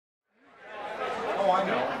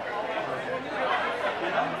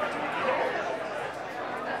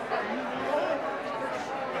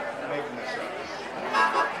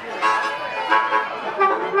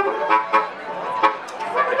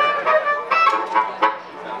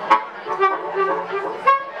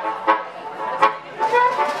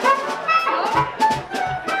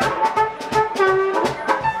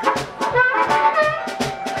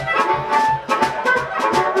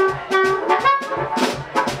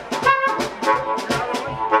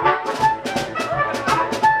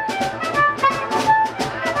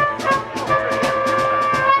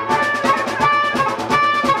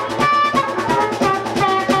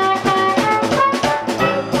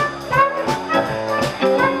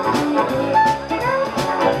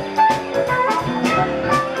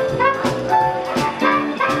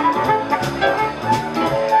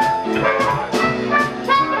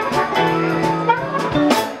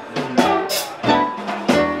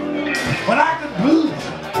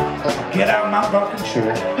Get out my rocking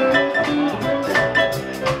chair.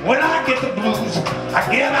 When I get the blues,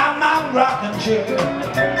 I get out my rocking chair.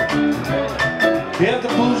 If the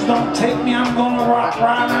blues don't take me, I'm gonna rock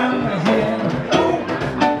right out here.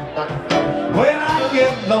 When I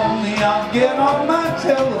get lonely, I'll get on my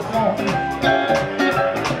telephone.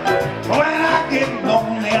 When I get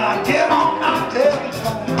lonely, I'll get on my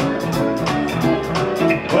telephone.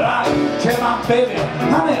 But I tell my baby,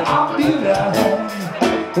 honey, I'll be right home.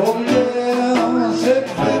 Oh yeah, sit,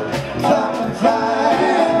 flip, flop and fly.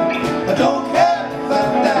 I don't care if I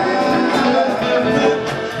die. Flip,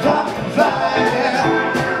 flop and fly.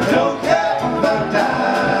 I don't care if I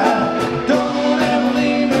die. Don't ever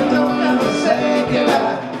leave me, don't ever say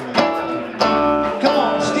goodbye. Come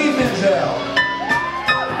on, Steve Menzel.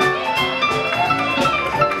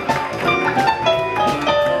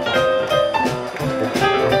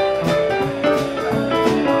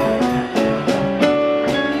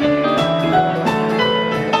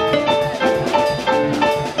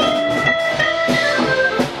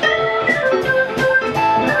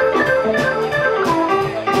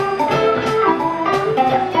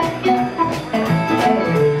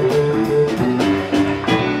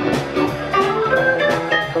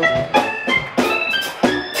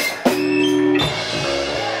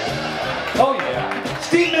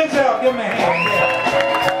 Give me a hand.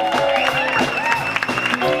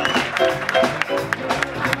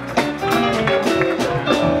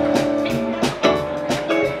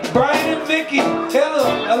 Brian and Vicky, tell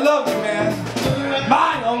them I love you, man.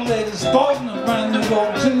 My old lady's sporting a brand new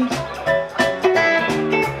gold tooth.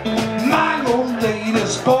 My old lady's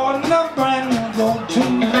sporting a brand new gold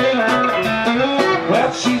tooth.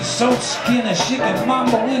 Well, she's so skinny she can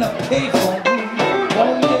mumble in a payphone.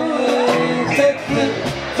 Oh yeah, take it.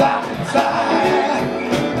 Flop and fly.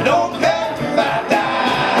 I don't care if I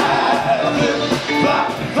die. Flip, flop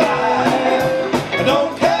and fly. I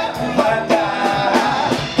don't care if I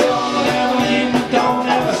die. Don't ever leave me, don't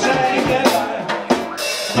ever say goodbye.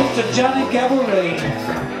 Mr. Johnny Cabaret.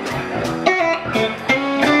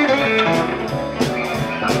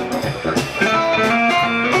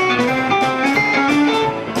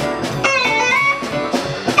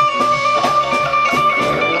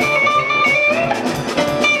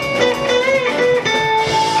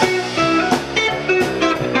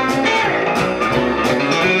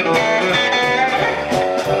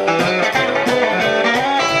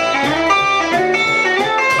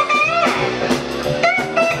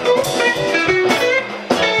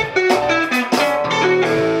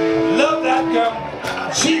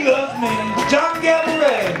 She loves me, John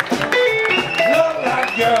Cabaret. Love that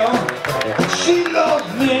girl, she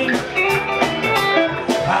loves me.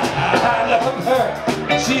 I love her,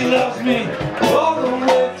 she loves me all the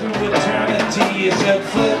way through eternity. It's a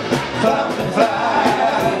flip, flop and fly.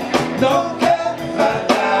 Don't care if I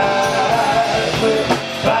die. Flip,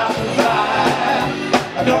 flop and fly.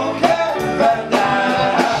 I don't care if I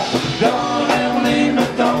die. Don't ever leave me,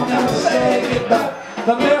 don't ever say goodbye.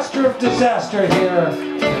 The master of disaster here.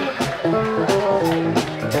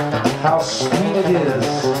 How sweet it is,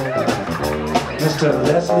 Mr.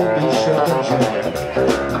 Leslie Bishop Jr.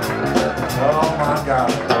 Oh my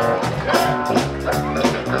God.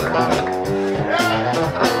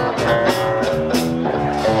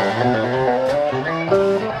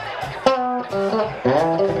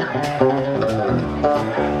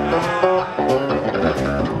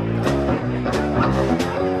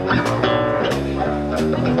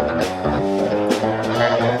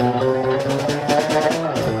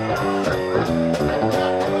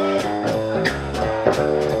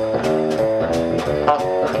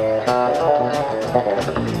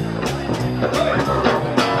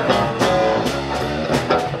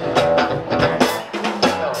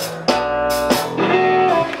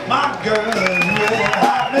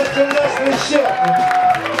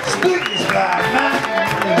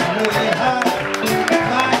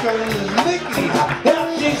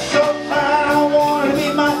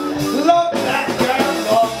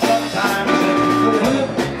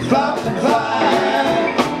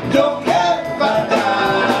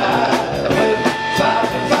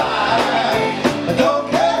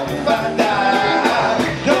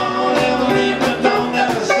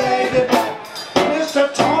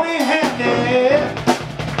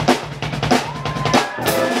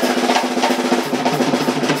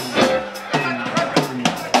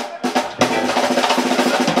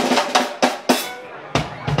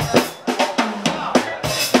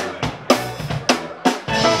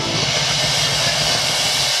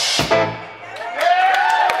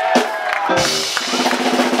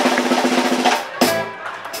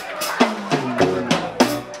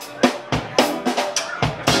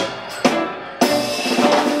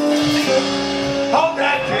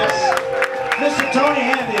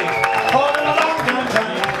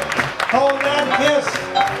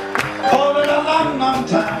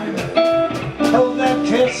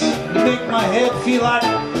 my head feel like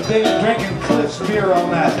they were drinking Cliff's beer all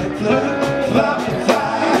night. They flip, flop, and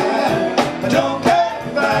fly. I don't care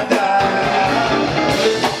if I die.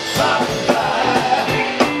 Flop and fly.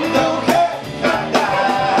 I don't care if I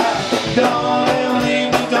die. Don't ever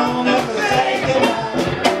leave me, don't ever say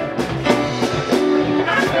goodbye.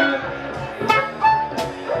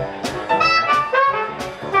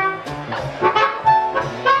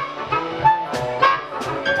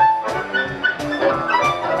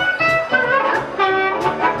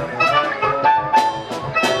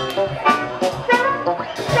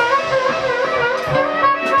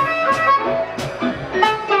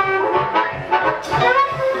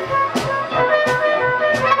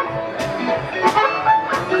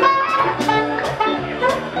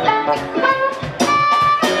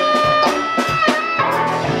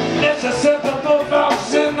 Mississippi bullfrog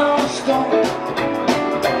sitting on a stone.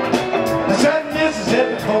 I said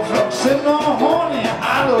Mississippi bullfrog sitting on a horny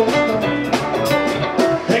hollow stone.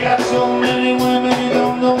 They got so many women you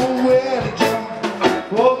don't know where to jump.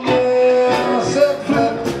 Oh yeah, I said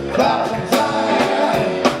flip, flop and fly.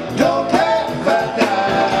 Don't care if I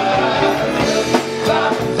die. Flip,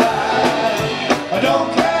 flop and fly. I don't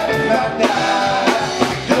care if I die.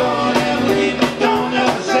 Don't ever leave me, don't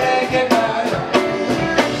ever say goodbye.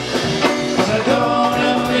 Don't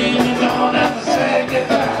ever leave me, don't ever say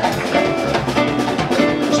goodbye.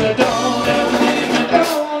 So don't ever leave me,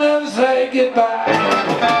 don't ever say goodbye.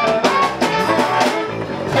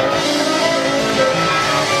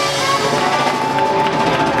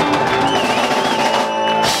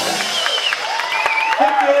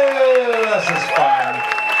 Thank you. This is fun.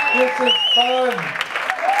 This is fun.